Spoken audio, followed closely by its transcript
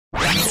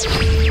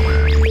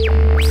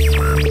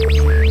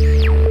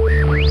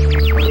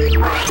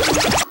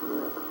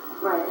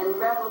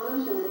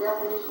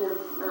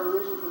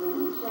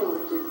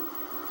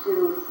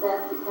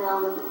set the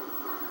calendar.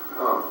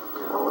 Oh,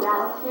 yeah. Oh,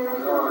 now, here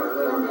we go.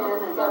 Zoom in,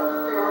 I got the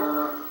dress.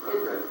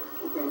 Okay.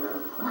 Okay. Yeah.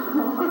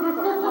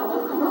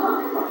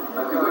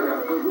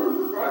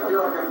 I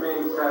feel like I'm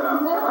being set up.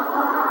 I'm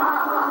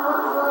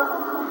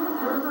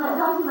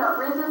talking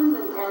about rhythms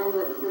and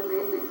the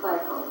basic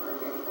cycle,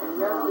 okay, and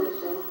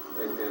revolution.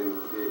 And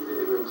the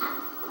image,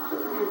 the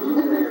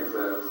thing it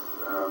says,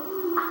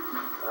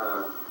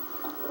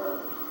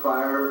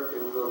 fire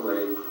in the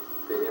lake,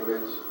 the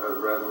image of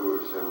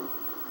revolution.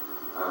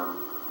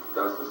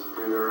 Thus the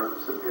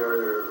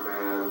superior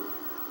man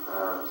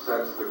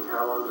sets the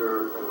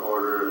calendar in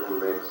order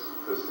and makes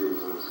the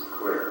seasons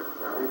clear.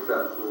 I think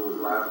that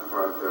last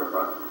part there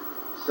about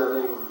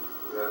setting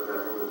that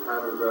in the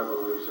time of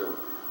revolution,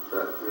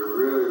 that you're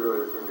really,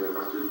 really tuned in.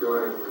 What you're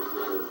doing is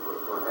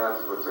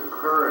what's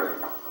occurring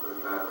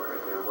that way,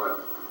 and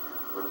what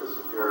the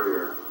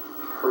superior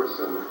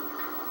person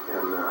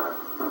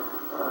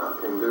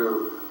can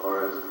do,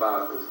 or is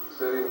about, is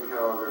setting the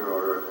calendar in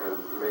order and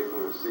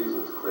making the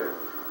seasons clear.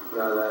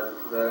 Now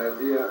that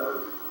idea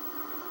of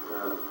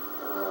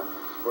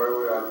where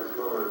we are at this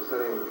moment,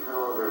 setting the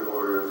calendar in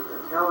order, the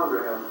calendar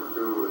has to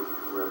do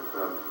with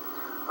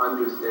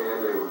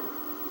understanding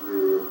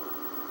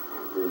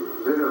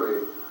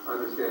literally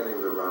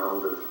understanding the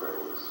round of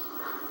things,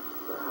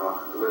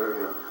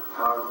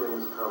 how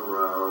things come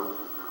around,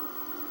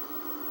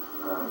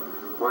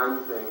 when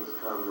things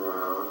come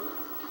around,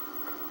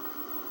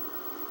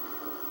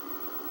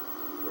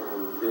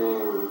 and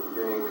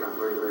being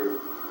completely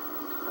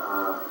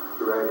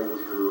ready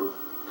to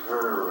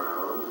turn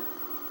around.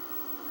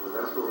 And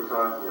that's what we're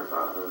talking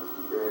about, is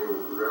being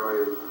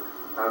really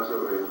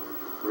absolutely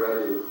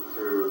ready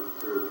to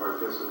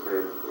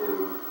participate in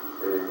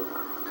a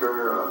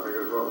turnaround.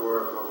 Because what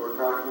we're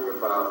talking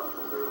about,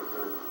 as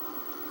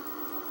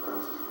I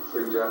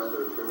suggested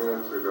a few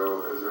minutes ago,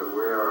 is that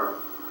we are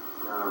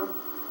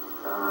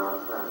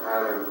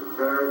at a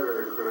very,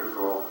 very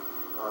critical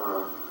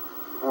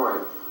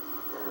point.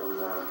 And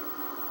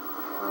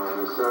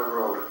there's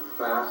several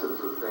facets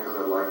of things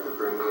I'd like to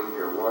bring in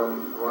here.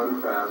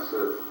 One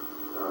facet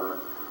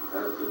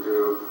has to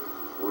do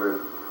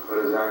with what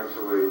is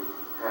actually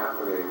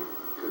happening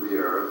to the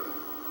earth,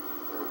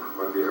 and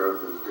what the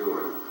earth is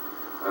doing.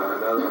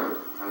 Another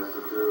has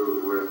to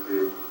do with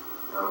the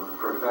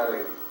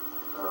prophetic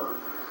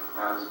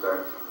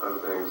aspect of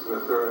things. And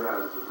the third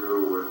has to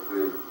do with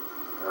the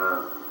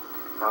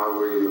how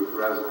we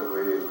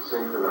resonantly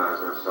synchronize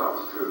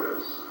ourselves to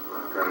this,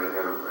 okay,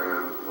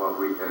 and what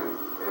we can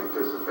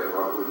anticipate,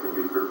 what we can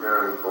be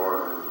preparing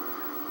for,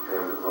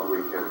 and what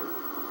we can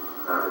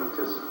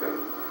anticipate.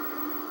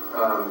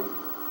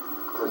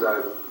 As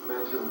I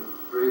mentioned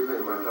briefly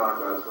in my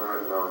talk last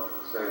night, and I'll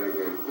say it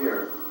again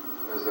here,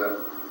 is that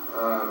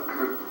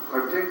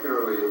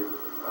particularly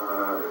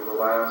in the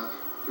last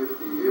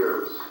 50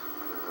 years,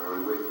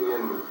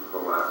 within the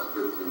last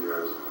 50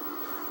 years,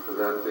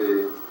 that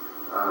the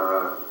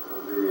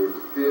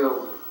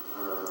field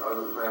of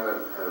the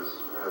planet has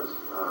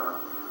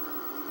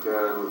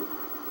been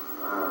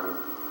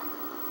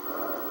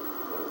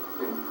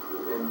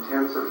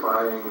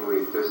intensifyingly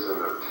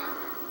dissonant,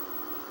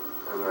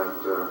 and that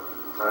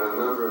on a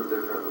number of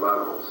different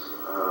levels.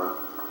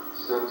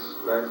 Since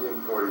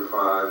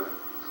 1945,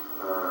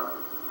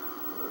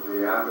 the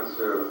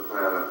atmosphere of the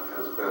planet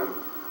has been,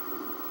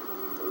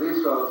 at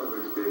least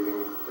relatively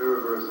speaking,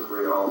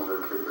 irreversibly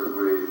altered, because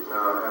we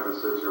now have a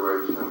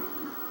situation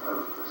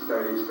of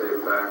steady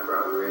state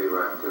background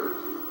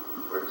radioactivity,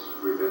 which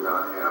we did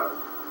not have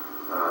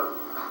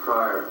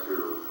prior to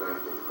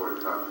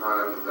 1945.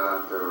 Prior to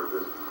that, there were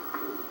just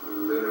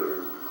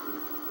literally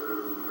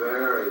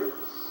very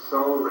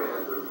so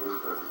random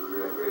instances of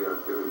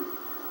radioactivity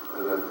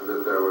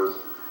that there was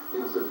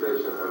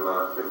insufficient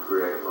amount to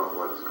create what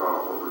we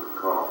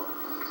call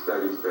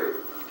steady state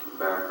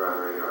background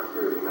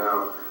radioactivity.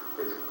 Now,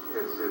 it's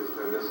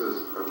and this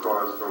is of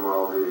course from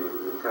all the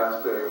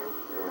testing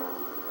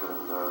and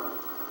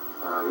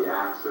the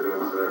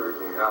accidents and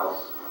everything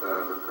else that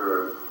have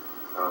occurred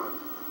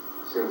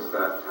since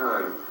that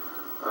time.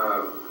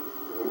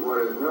 What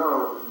is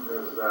known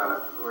is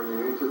that when you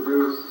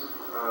introduce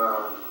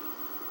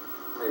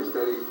a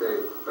steady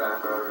state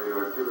background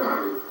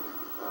radioactivity,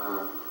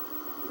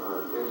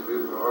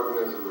 introduce an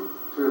organism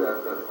to that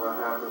what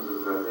happens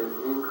is that it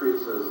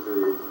increases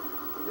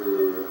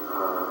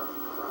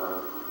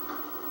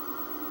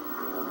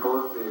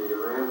both the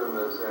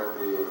randomness and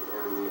the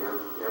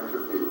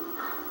entropy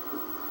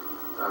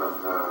of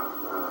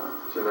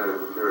genetic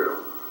material.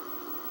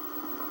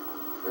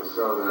 And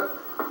so that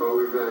what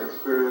we've been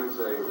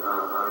experiencing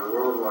on a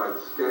worldwide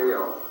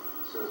scale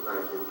since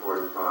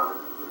 1945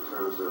 in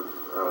terms of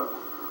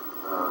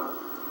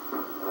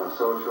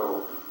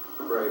social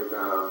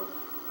breakdown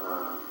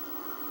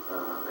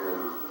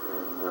and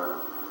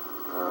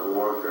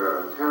warfare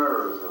and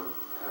terrorism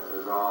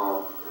is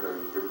all,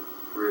 you could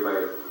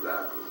relate it to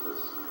that. It's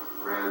this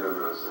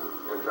randomness and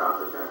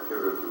entropic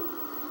activity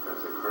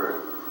that's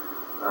occurring.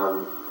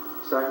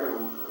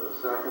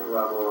 Second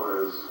level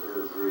is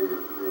the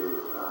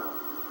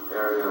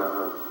area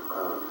of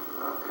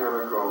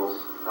chemicals,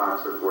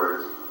 toxic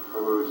waste,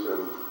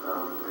 pollution,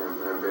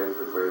 and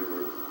basically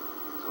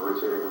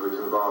which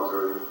involves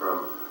everything from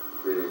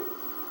the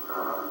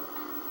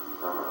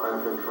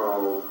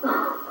uncontrolled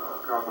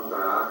carbon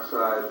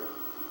dioxide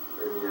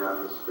in the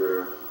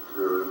atmosphere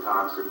to the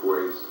toxic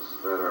wastes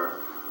that are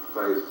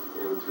placed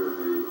into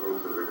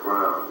the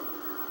ground,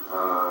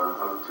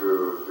 up to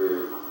the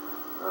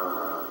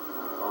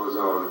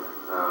ozone,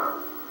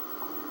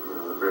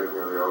 the breaking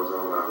of the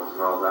ozone levels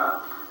and all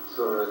that.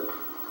 So that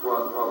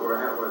what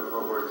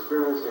we're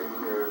experiencing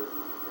here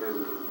is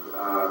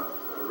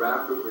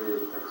rapidly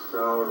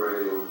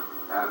accelerating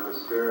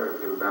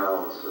atmospheric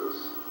imbalances.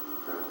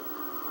 Okay?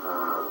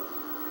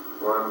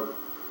 One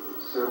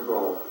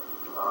simple,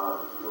 I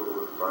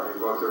think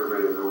most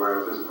everybody is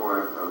aware at this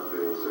point of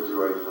the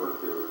situation with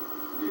the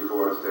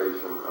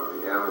deforestation of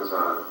the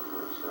Amazon,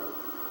 which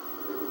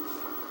the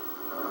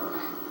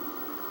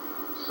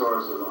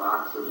source of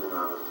oxygen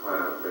on this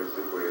planet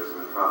basically is in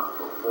the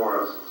tropical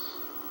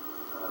forests.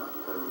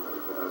 And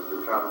as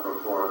the tropical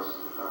forests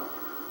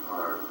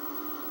are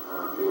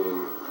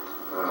being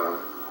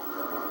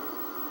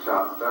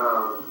chopped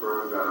down,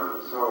 burned down,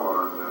 and so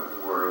on,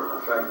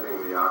 we're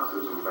affecting the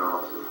oxygen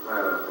balance of the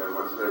planet, and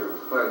what's taking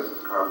place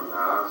is carbon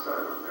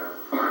dioxide, okay?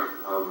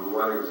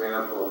 One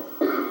example of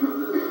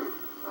this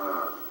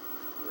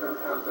that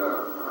had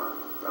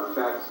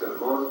effects that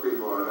most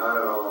people are not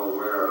at all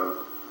aware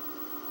of.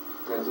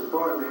 And it's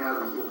important to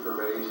have this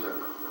information,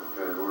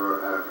 okay?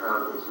 We're at a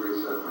conference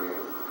recently,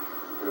 and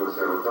people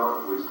say, well,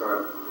 don't, we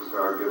start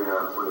giving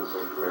out some of this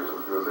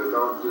information. People say,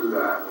 don't do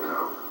that,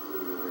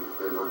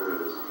 They look at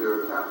it as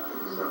fear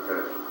tactics,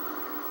 okay?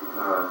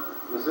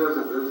 This is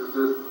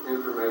just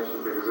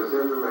information, because it's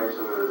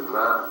information that is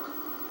not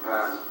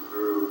passed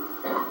through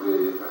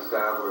the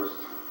established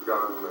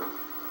government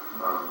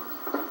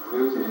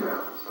news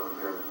channels,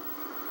 okay?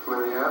 When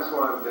the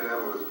Aswan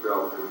Dam was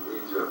built in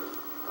Egypt,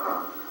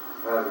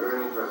 it had a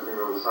very interesting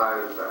little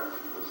side effect.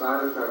 The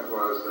side effect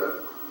was that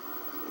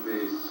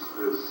the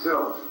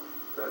silt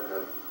that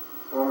had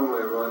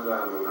formerly run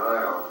down the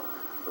Nile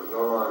was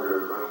no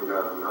longer running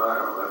down the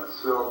Nile. That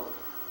silt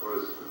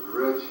was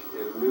rich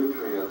in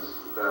nutrients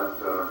that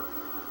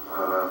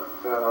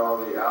fed all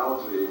the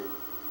algae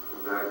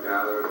that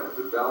gathered at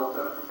the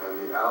delta, and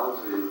the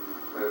algae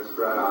then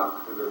spread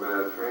out to the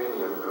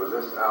Mediterranean. It was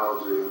this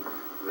algae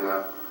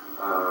that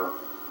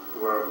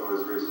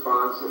was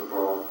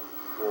responsible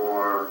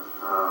for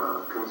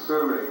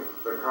consuming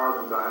the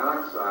carbon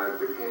dioxide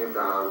that came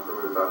down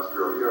from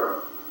industrial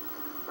Europe.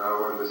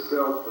 Now, when the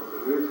silt with the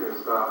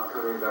nutrients stopped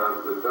coming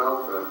down to the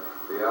delta,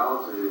 the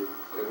algae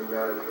in the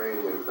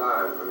Mediterranean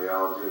died. When the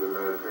algae in the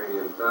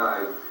Mediterranean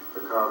died,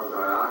 the carbon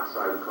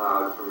dioxide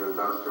cloud from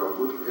industrial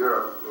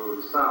Europe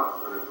moved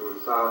south. When it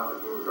moved south, it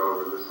moved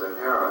over the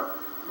Sahara,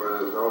 where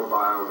there's no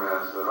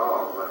biomass at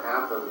all. What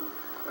happened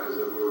as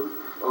it moved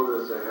over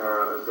the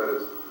Sahara is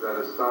that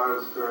it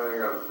started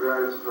stirring up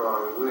very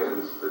strong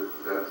winds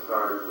that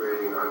started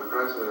creating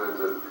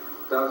unprecedented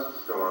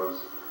dust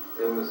storms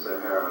in the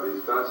Sahara.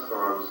 These dust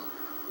storms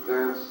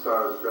then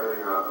started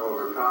spreading out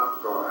over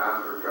tropical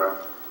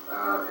Africa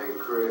and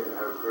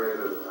have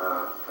created,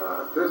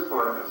 at this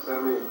point, a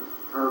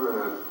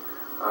semi-permanent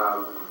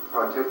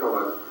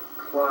particulate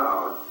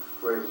cloud,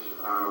 which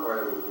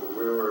when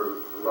we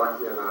were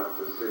lucky enough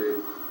to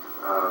see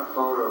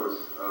photos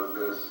of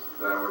this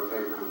that were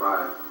taken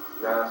by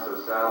NASA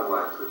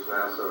satellites, which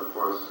NASA, of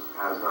course,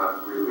 has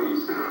not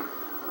released.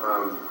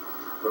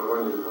 But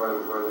when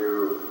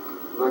you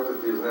looked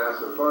at these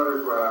NASA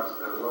photographs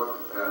and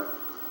looked at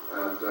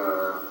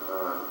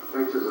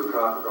pictures of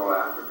tropical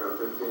Africa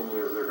 15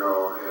 years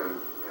ago and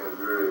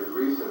very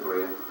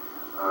recently,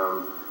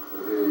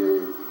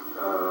 the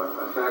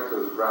effect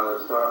was rather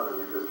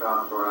startling, because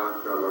tropical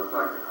Africa looked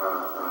like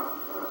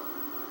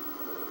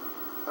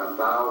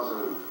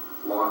 1,000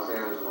 Los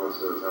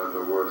Angeleses on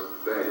the worst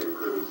day.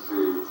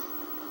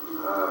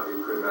 You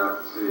could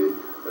not see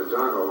the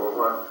jungle. Well,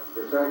 what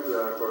the effect of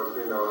that, of course,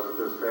 we know that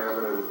there's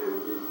famine in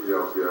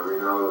Ethiopia. We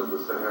know that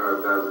the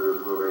Sahara Desert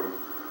is moving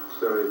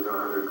 30 to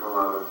 100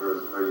 kilometers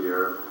a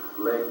year.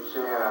 Lake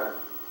Chad,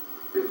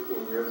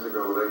 15 years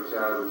ago, Lake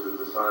Chad, which is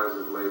the size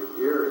of Lake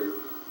Erie,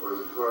 was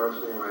a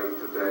flourishing lake.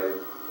 Today,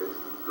 it's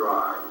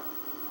dry.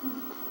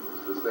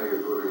 This thing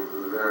is moving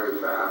very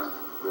fast.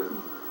 And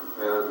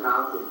on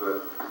top of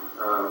it,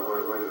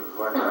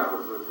 what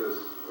happens with this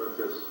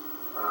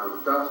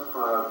dust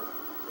cloud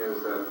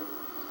is that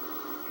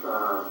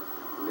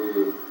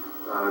the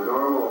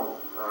normal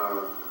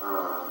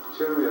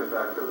chimney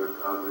effect of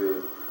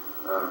the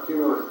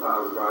cumulus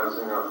clouds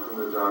rising up from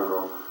the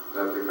jungle,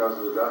 that because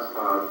of the dust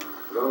cloud,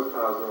 those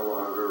clouds no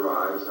longer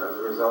rise. As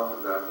a result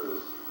of that,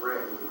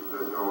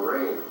 there's no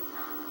rain.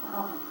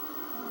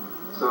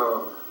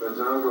 So the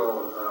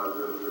jungle,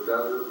 the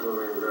desert is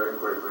moving very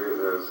quickly.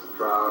 There's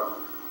drought,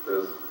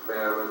 there's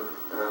famine,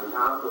 and on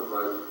top of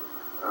it,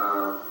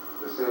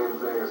 the same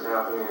thing is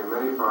happening in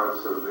many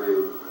parts of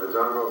the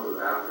jungles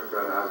of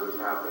Africa as is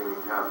happening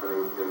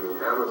in the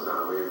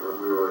Amazon. We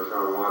were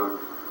shown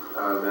one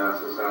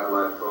NASA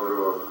satellite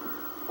photo of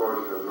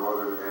portion of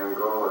northern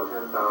Angola,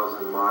 10,000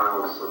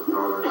 miles of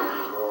northern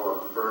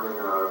Angola burning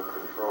out of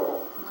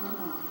control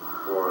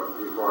for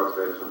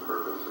deforestation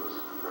purposes.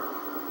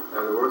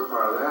 And the worst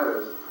part of that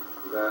is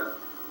that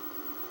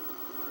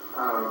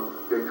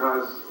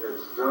because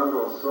it's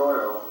jungle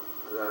soil,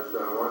 that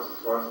once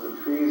the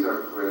trees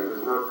are cleared,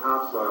 there's no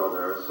topsoil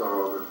there,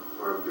 so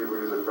when people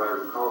use it for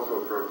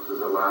agricultural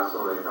purposes, it lasts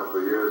only a couple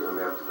of years and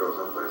they have to go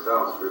someplace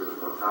else because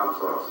there's no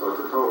topsoil. So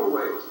it's a total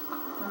waste.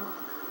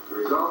 The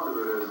result of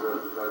it is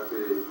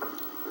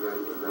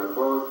that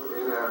both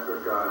in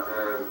Africa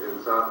and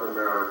in South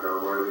America,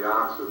 where the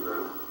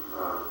oxygen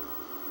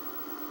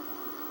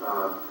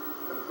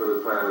for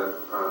the planet,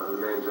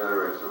 the main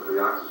generation for the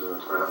oxygen of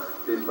the planet,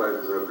 these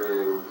places are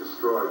being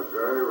destroyed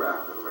very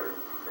rapidly.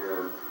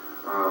 And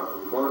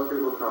most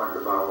people talk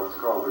about what's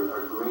called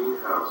a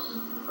greenhouse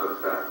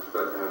effect,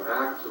 but in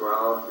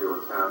actuality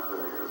what's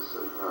happening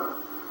is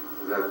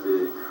that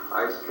the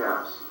ice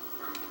caps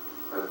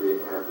at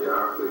the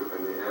Arctic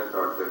and the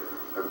Antarctic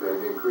have been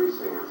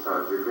increasing in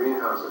size. The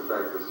greenhouse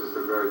effect is just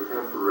a very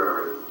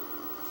temporary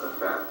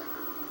effect,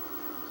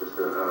 just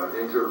an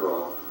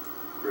interval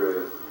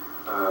period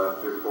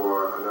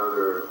before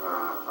another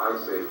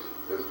ice age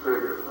is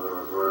triggered. In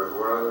other words,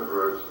 we're on the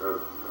verge of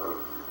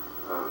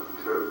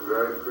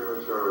very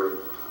prematurely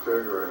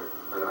triggering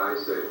an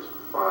ice age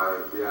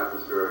by the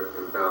atmospheric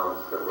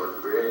imbalance that we're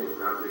creating.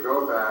 Now, if you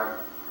go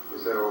back, you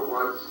say,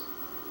 well,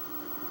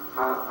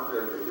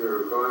 if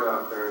you're going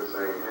out there and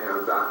saying, hey,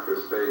 I'm Dr.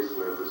 Space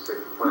and there's a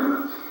sixth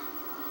planet,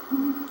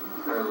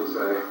 and you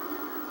say,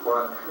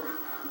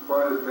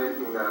 what is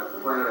making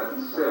that planet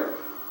sick?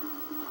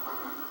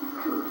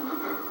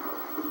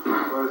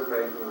 What is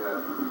making that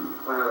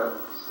planet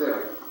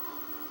sick?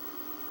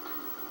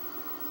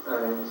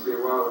 And you see,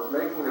 well, what's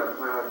making that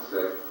planet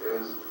sick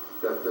is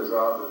that there's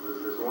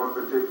one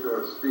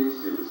particular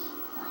species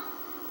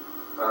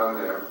on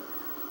there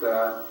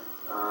that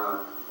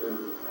it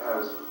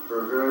has,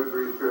 for a very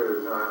brief period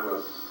of time,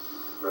 about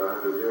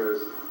 100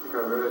 years,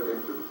 become very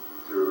addicted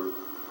to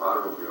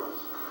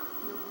automobiles,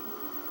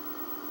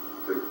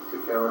 to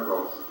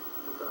chemicals,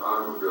 to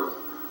automobiles,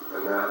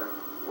 and that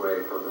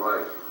way of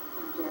life.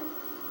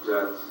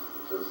 Jets,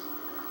 which has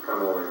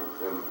come only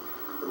in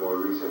the more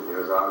recent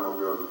years.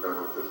 Automobiles have been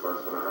with us less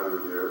than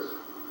 100 years,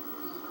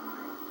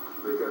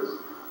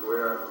 because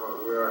we're at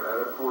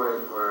a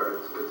point where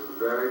it's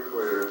very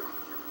clear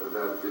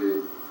that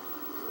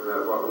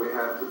what we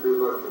have to be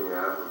looking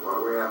at and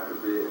what we have to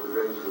be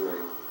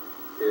envisioning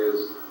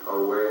is a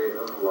way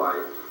of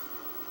life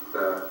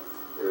that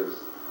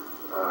is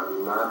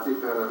not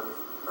dependent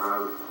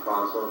on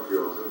fossil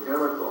fuels and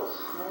chemicals.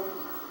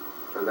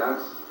 And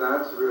that's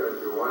really,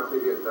 if you want to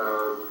get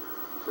down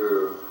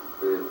to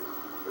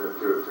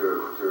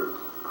to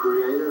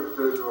creative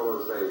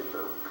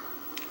visualization,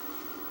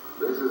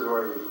 this is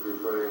where you should be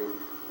putting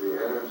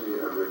the energy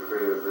of your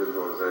creative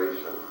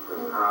visualization.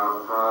 And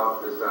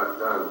how is that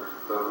done?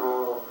 The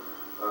whole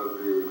of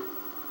the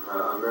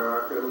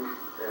American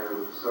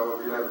and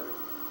Soviet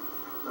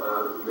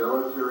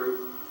military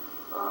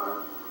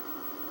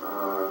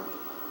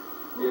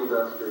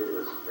industry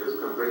is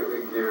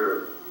completely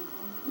geared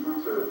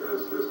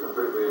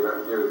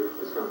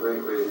is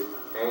completely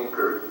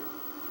anchored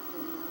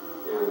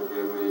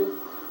in the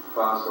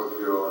fossil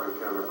fuel and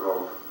chemical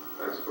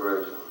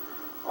exploration.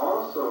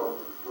 Also,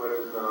 what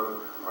is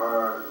known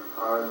are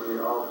the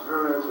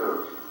alternative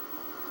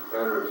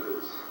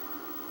energies.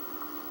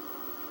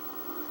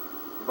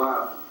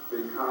 But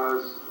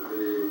because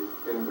the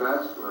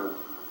investment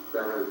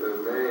that has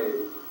been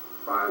made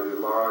by the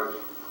large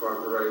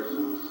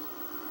corporations,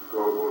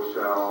 Global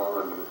Shell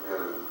and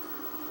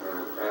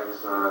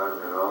Exxon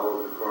and all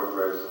of the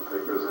corporations,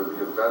 because of the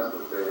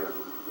investment they have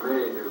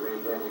made in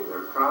maintaining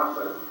their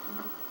profit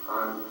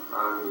on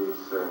these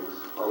things,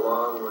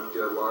 along with the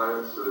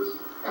alliances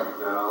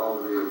that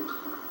all the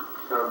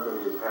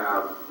companies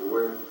have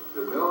with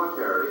the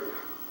military,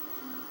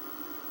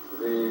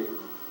 the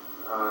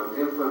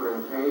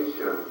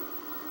implementation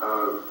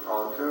of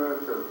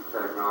alternative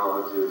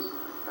technologies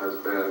has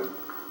been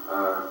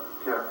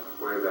kept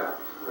way back.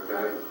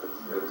 Okay,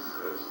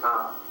 it's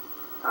top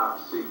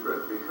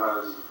secret,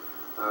 because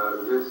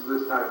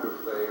this type of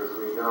thing, as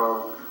we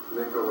know,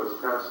 Nikola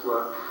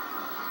Tesla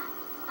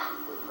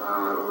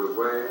was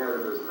way ahead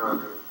of his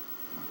time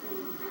in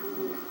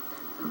the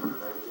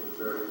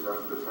 1930s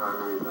up to the time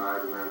when he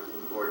died in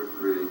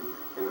 1943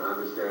 in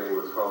understanding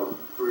what's called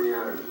free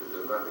energy.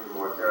 There's nothing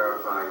more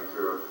terrifying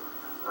to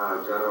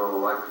General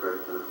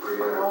Electric than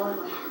free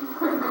energy.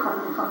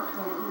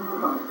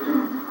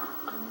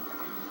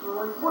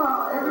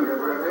 Well,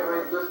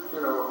 just,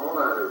 hold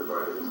on,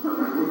 everybody.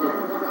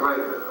 Wait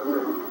a minute,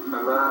 okay.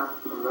 I'm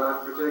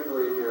not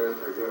particularly here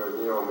to give a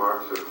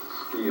neo-Marxist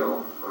spiel,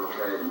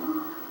 okay?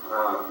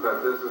 But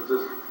this is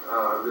just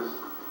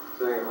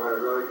saying what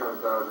it really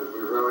comes down to.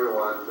 We really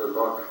want to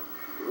look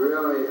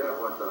really at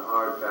what the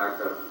hard facts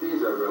are.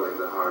 These are really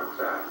the hard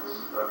facts,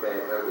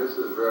 okay? And this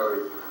is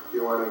really, if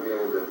you want to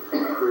get into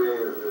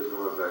creative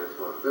visualization,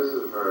 this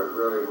is where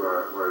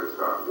you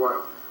start.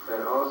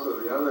 And also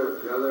the other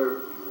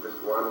just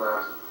one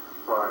last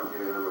part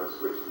here, and I'm going to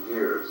switch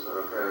gears,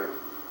 okay?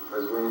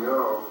 As we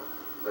know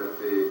that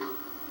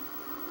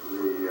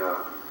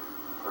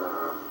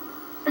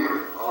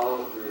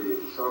all of the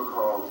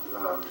so-called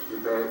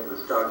debate and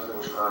discussion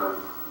on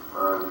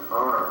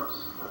arms,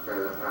 okay,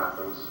 that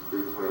happens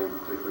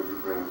particularly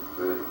between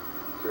the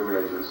two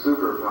major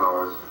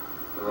superpowers,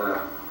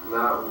 that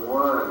not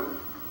one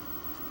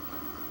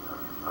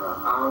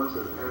ounce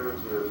of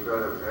energy, a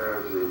shred of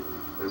energy,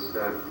 is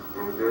spent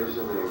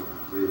envisioning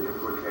the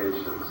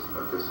implications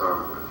of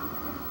disarmament.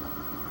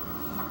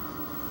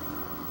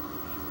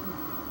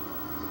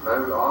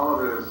 And all of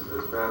it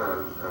has been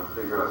on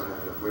figure out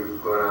if we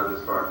go down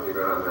this far, can you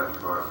go down that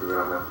far? If we go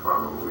down that far,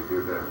 what will we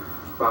do there?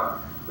 But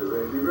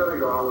if you really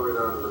go all the way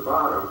down to the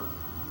bottom,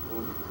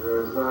 there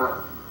is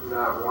not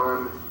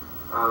one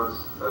ounce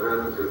of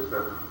energy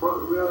spent. What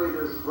really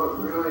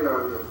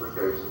are the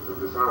implications of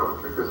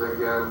disarmament? Because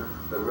again,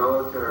 the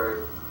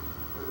military,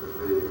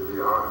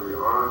 the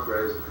arms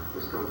race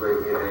is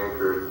completely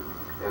anchored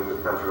in the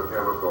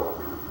petrochemical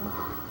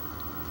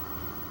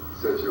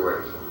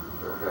situation.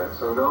 Okay,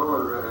 so no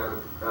one, and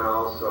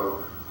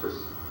also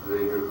just the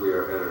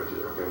nuclear energy.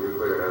 Okay,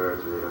 nuclear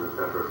energy and the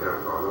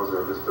petrochemical. And those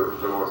are just the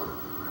most.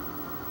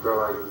 They're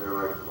like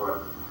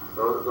what?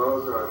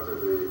 Those are to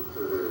the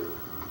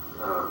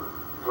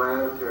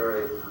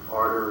planetary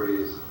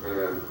arteries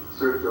and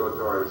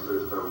circulatory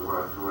system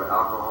what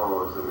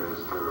alcoholism is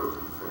to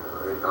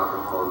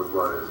alcohol in the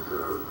blood is to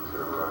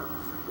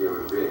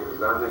human beings.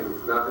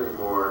 Nothing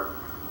more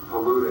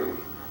polluting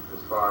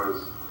as far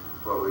as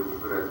what we can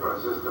put into our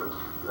system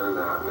than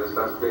that. And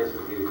that's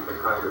basically the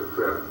kind of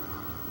trip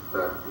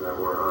that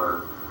we're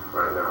on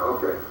right now.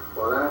 Okay,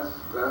 well that's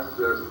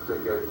just to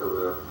get to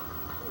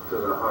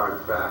the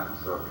hard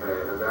facts,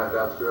 okay? And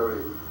that's really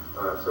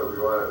so if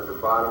you want the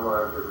bottom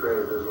line for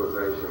creative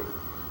visualization,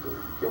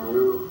 can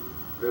you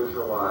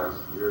visualize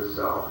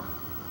yourself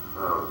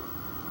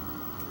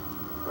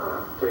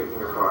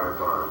taking apart a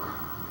bomb?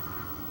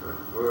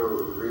 We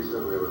were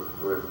recently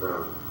with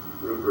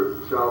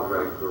Rupert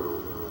Sheldrake,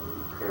 who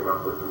came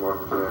up with the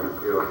morphogenetic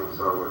field, and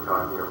so we're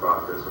talking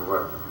about this and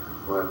what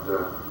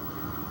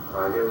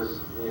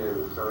he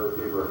and some of the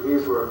people that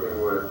he's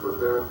working with, what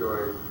they're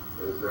doing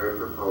is they're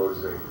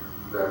proposing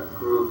that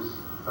groups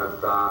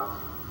adopt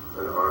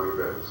an army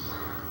base.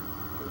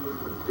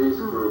 Peace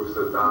groups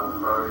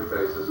adopt army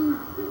bases.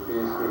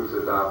 Peace groups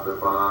adopt a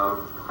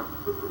bomb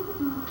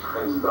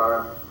and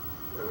start.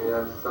 I mean,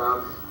 that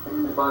sounds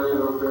funny a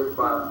little bit,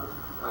 but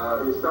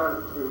you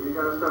got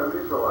to start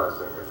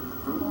neutralizing it.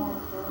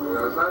 You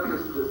know, it's not going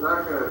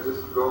to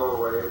just go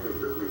away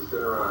because we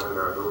sit around in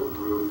our little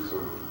groups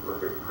and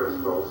look at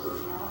crystals, as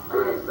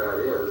good as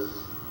that is.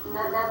 And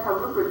that's how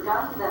Rupert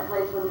got to that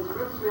place when his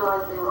groups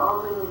realized they were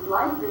all doing these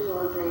light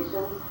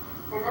visualizations,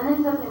 and then they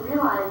suddenly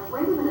realized,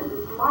 wait a minute,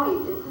 this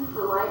light, is this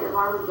the light of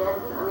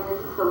Armageddon? I mean,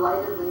 is this the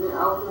light of the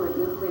ultimate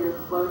nuclear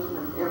explosion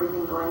of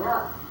everything going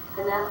up?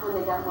 And that's when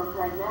they got more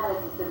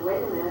pragmatic and said,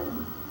 wait a minute,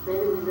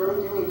 maybe we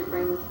really do need to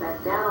bring this back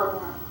down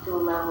to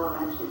a level of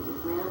actually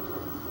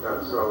dismantling.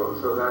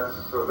 So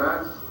that's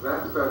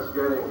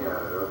getting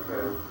at it,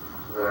 okay?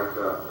 That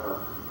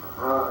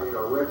we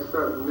have to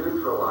start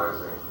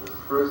neutralizing. It's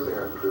the first thing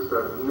I have to do,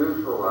 start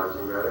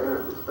neutralizing that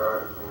energy.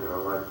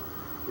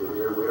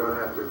 We don't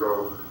have to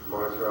go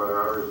march around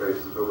army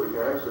bases, but we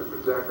can actually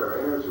project our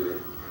energy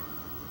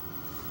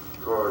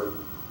toward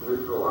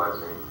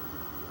neutralizing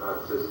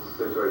this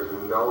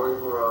situation,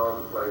 knowing where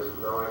all the places,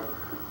 knowing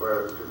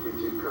where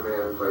strategic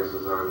command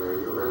places are near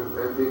you,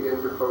 and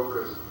begin to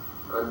focus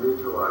on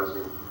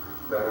neutralizing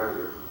that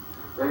energy.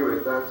 Anyway,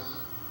 that's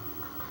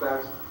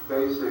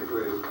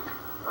basically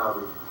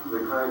the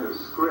kind of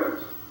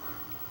script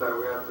that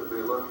we have to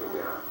be looking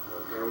at.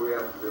 Okay, we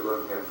have to be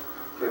looking at.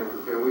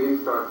 Can we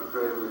start to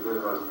creatively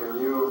visualize? Can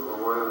you?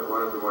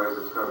 One of the ways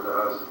it's come to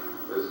us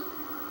is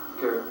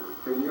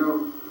can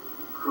you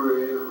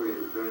creatively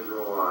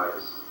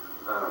visualize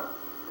a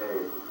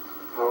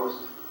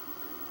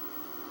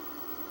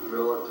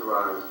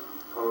post-militarized,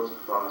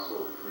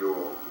 post-fossil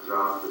fuel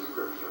job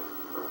description?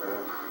 Okay.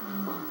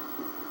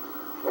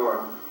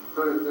 Or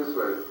put it this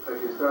way: if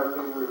you start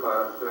thinking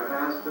about it, there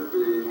has to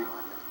be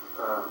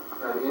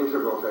an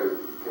interval phase.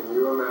 Can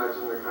you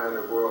imagine the kind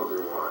of world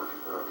you want?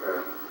 Okay.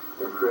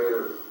 The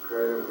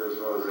creative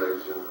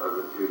visualization of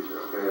the future.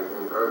 Okay,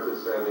 in Earth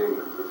Ascending,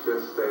 the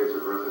fifth stage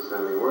of Earth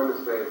Ascending, we're in the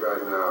stage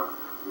right now,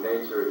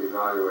 nature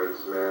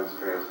evaluates man's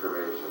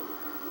transformation.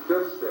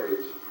 Fifth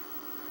stage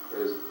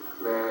is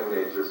man and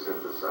nature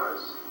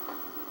synthesize.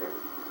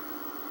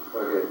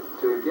 Okay,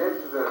 to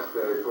get to that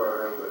stage,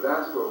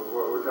 that's what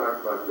we're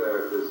talking about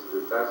there,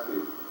 that's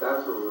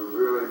where we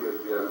really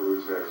get the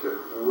evolutionary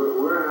shift.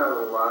 We're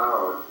not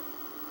allowed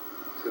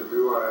to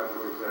do our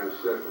evolutionary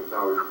shift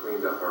until we've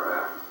cleaned up our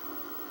act.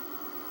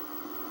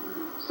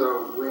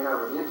 So we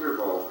have an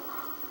interval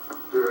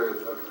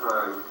period of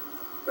time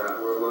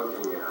that we're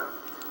looking at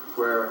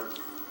where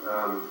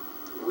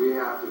we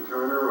have to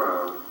turn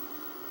around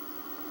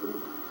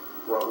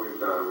what we've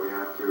done. We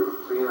have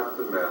to clean up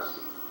the mess.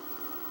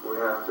 We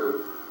have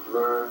to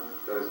learn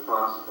that it's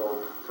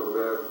possible to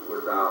live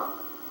without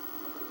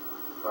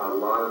a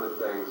lot of the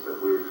things that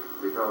we've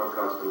become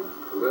accustomed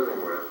to living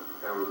with,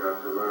 and we've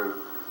got to learn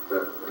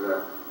that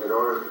in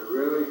order to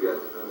really get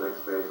to the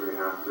next stage, we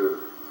have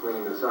to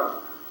clean this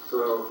up.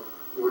 So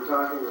we're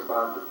talking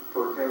about the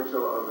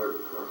potential of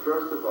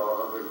first of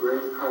all, of a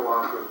great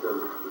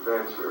cooperative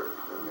venture.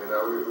 You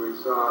know, we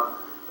saw,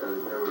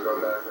 and we go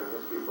back in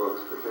history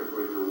books,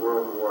 particularly to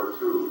World War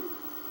II,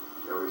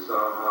 and we saw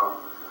how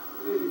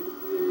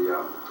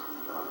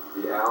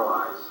the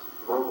Allies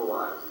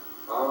mobilized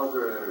all of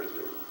their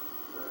energy.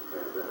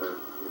 Okay,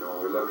 you know,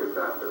 we look at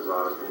that. There's a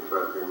lot of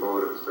interesting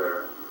motives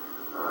there.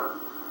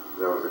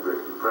 There was a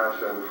Great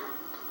Depression.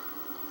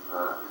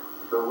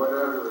 But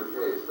whatever the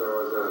case, there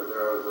was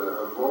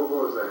a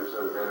mobilization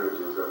of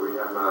energies that we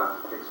have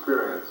not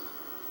experienced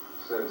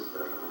since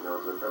then. You know,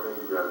 so coming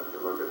together to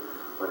look at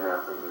what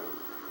happened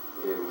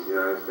in the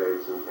United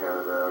States and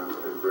Canada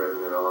and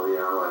Britain and all the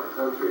Allied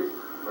countries,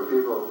 where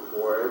people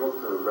were able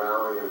to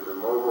rally and to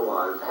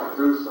mobilize to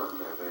do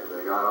something.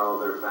 They got all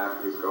their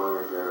factories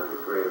going again, and they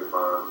created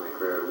bombs, and they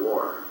created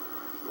war.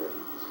 And they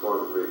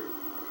supposedly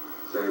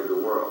saved the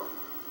world.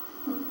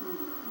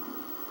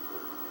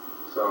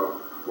 So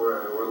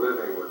we're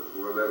living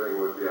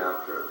with the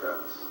after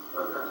effects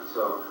of that.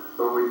 So,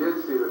 but we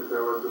did see that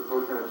there was the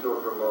potential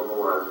for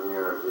mobilizing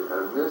energy,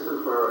 and this is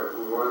where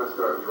we want to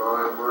start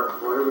drawing. What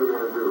are we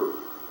going to do?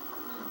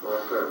 We want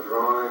to start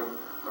drawing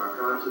our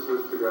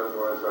consciousness together. We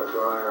want to start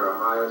drawing our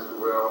highest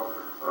will,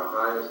 our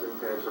highest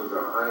intentions,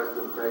 our highest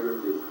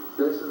integrity.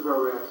 This is where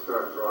we have to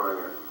start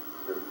drawing it.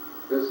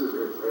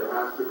 It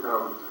has to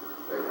come.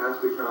 It has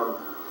to come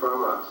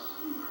from us.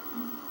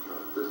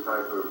 This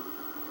type of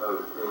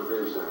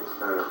envisioning,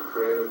 kind of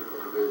creative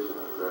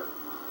envisioning that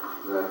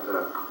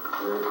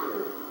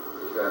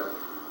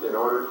in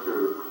order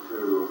to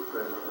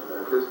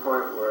at this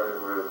point we're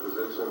in a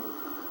position,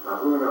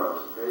 who knows,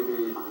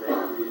 maybe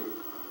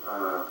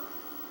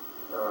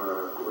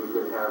we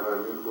could have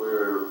a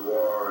nuclear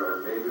war,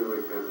 and maybe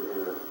we could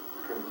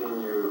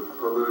continue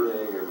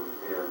polluting, and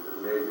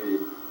maybe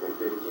in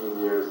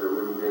 15 years there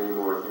wouldn't be any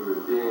more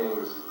human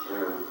beings,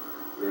 and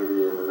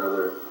maybe in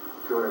another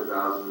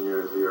 200,000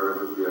 years the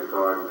earth would be a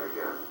garden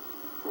again.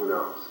 Who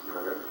knows?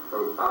 Okay.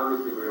 So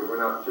obviously we're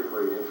not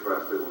particularly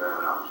interested in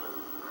that option.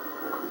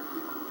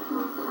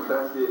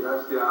 That's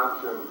the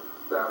option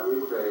that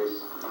we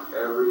face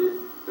every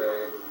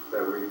day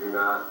that we do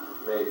not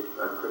make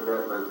a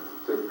commitment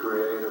to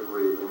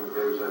creatively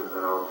envision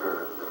an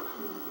alternative.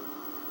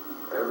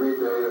 Every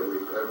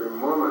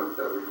moment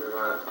that we do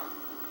not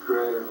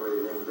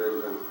creatively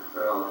envision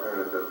an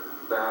alternative,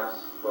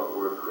 that's what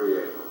we're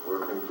creating.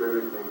 We're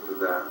contributing to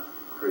that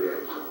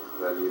creation.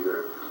 That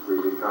either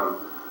we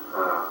become a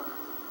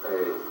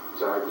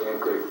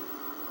gigantic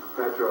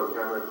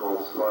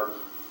petrochemical sludge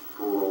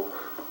pool,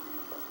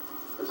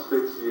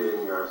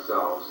 asphyxiating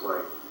ourselves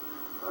like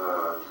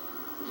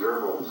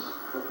gerbils.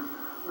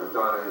 I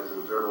thought I had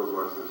some gerbils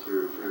once, and she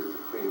refused to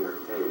clean their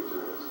cage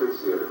and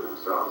asphyxiated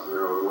themselves in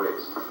their own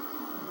waste.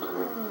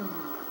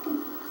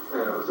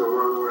 So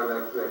we're in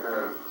that kind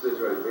of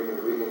situation.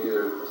 We can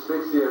either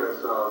asphyxiate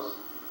ourselves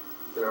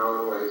in our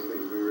own ways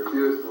because we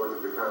refuse to look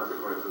at the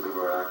consequences of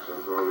our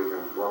actions, or we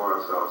can blow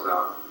ourselves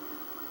out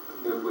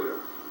nuclear.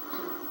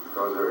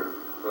 Those are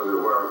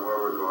where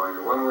we're going.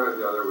 And one way or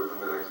the other, within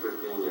the next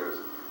 15 years,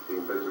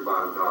 you can bet your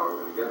bottom dollar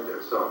we're going to get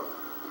there. So,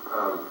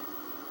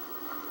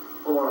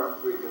 or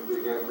we can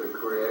begin to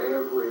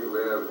creatively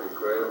live and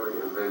creatively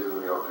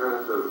envision the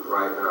alternative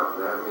right now.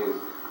 That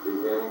means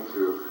beginning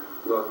to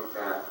look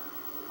at,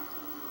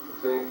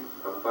 think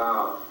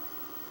about,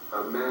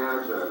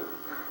 imagine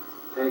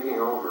taking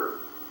over.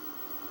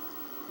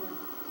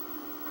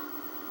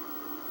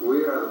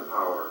 We are the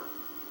power.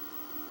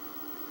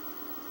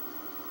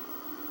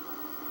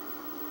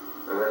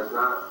 And that's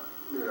not,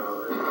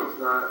 it's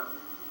not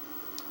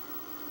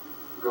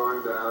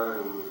going down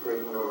and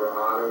taking over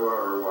Ottawa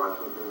or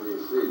Washington,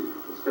 D.C.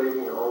 It's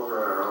taking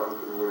over our own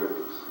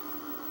communities.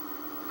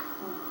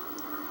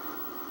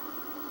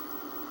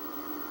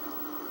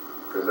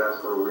 Because that's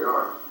where we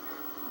are.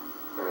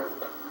 And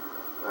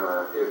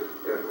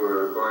if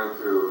we're going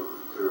to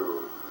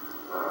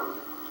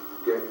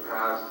get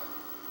past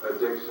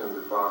addiction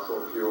to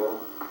fossil fuel,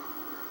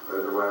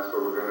 that's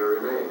where we're going to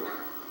remain.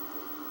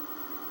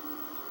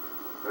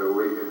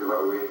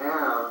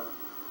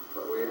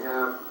 We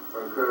have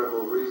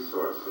incredible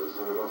resources,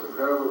 and the most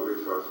incredible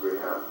resource we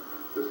have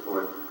at this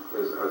point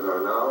is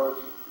our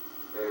knowledge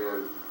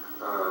and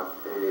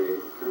a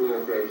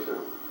communication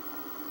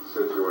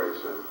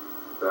situation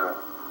that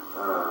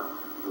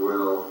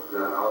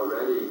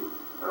already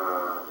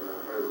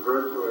has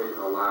virtually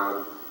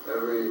allowed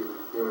every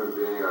human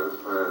being on this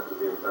planet to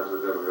be in touch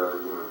with every other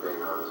human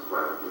being on this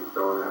planet. We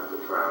don't have to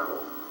travel,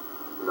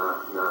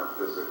 not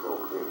physical,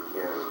 can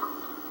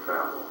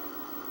travel.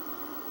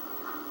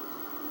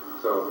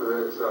 So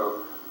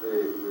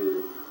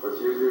what's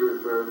usually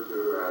referred to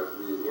as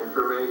the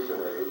information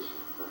age,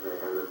 okay,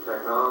 and the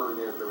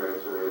technology of the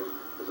information age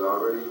is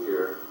already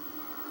here.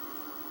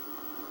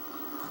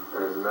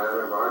 And it's a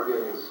matter of our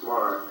getting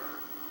smart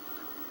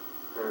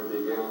and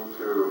beginning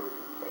to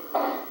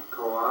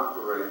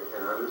cooperate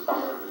and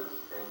understand this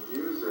and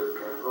use it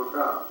and hook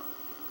up,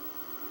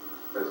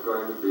 that's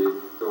going to be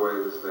the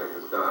way this thing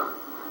is done.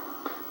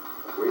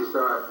 If we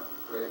start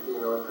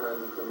making those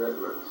kinds of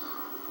commitments,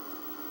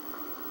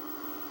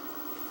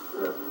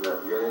 that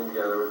getting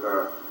together with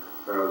our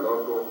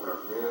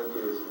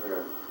communities,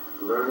 and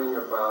learning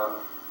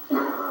about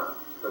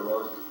the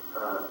most,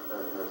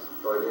 as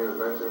Claudine has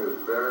mentioned,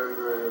 there's very,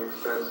 very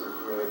expensive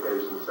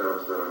communication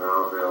setups that are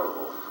now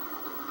available.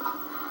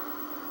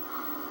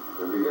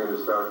 We begin to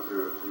start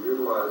to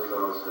utilize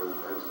those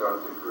and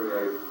start to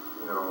create,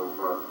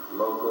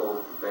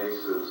 local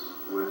bases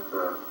with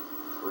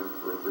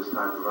this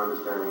type of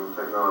understanding and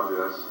technology.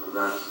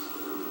 That's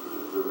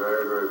the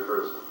very, very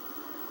first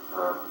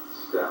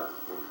step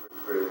in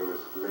creating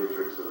this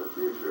matrix of the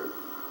future.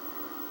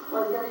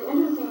 Well, the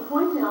interesting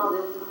point in all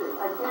this is that,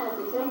 again, if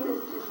we take this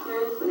too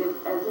seriously,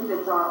 as if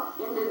it's our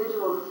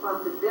individual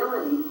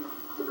responsibility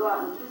to go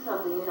out and do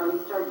something,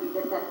 you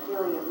get that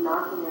feeling of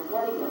knocking your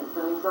head against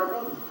something. So I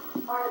think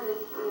part of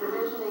this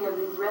envisioning of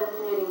these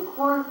resonating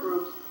core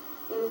groups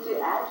is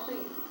to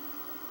actually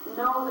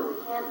know that we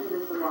can't do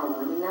this alone.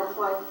 I mean, that's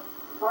why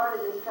part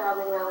of this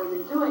traveling around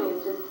we've been doing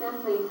is just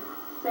simply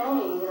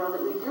saying,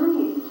 that we do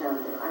need each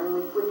other. I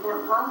mean, we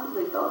can't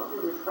possibly go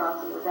through this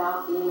crossing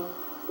without being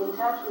in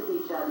touch with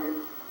each other.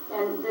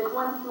 And there's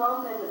one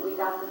slogan that we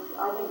got that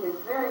I think is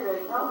very,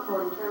 very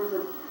helpful in terms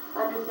of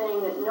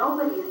understanding that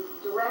nobody is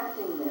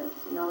directing this,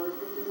 that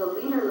this is a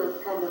leaderless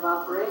kind of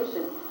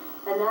operation.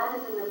 And that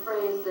is in the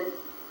phrase that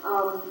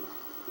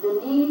the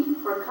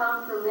need for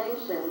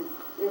confirmation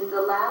is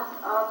the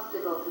last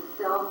obstacle to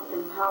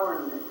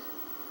self-empowerment.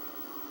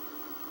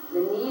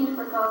 The need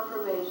for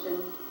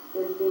confirmation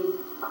is the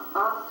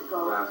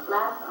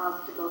last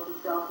obstacle to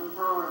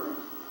self-empowerment.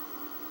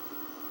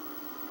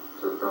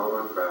 So don't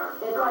look back.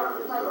 It's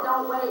like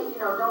don't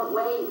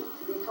wait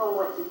to be told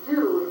what to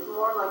do. It's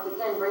more like,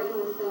 again, bringing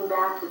this thing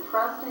back to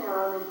trusting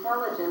our own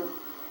intelligence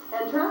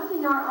and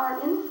trusting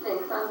our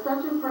instincts on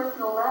such a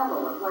personal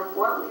level of like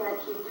what we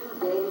actually do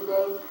day to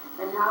day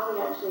and how we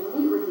actually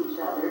meet with each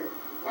other.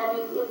 And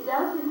it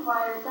does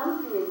require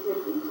some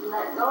creativity to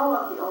let go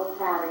of the old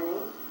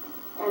patterning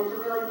and to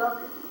really look,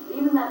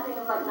 even that thing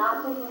of like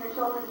not taking your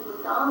children to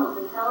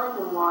McDonald's and telling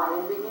them why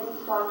and beginning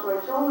to talk to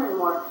our children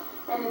more.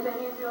 And if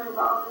any of you are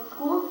involved in the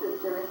school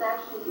system, it's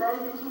actually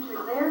letting the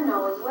teachers there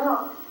know as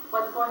well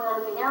what's going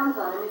on in the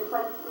Amazon. I mean, it's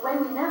like the way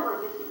we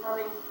network is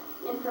becoming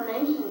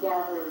information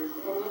gatherers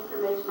and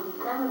information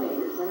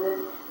disseminators, and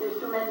there's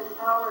tremendous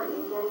power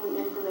in getting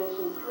the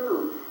information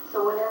through.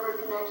 So whatever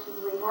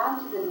connections we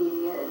have to the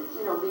media, it's,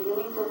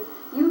 beginning to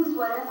use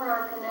whatever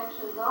our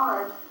connections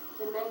are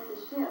to make the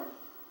shift.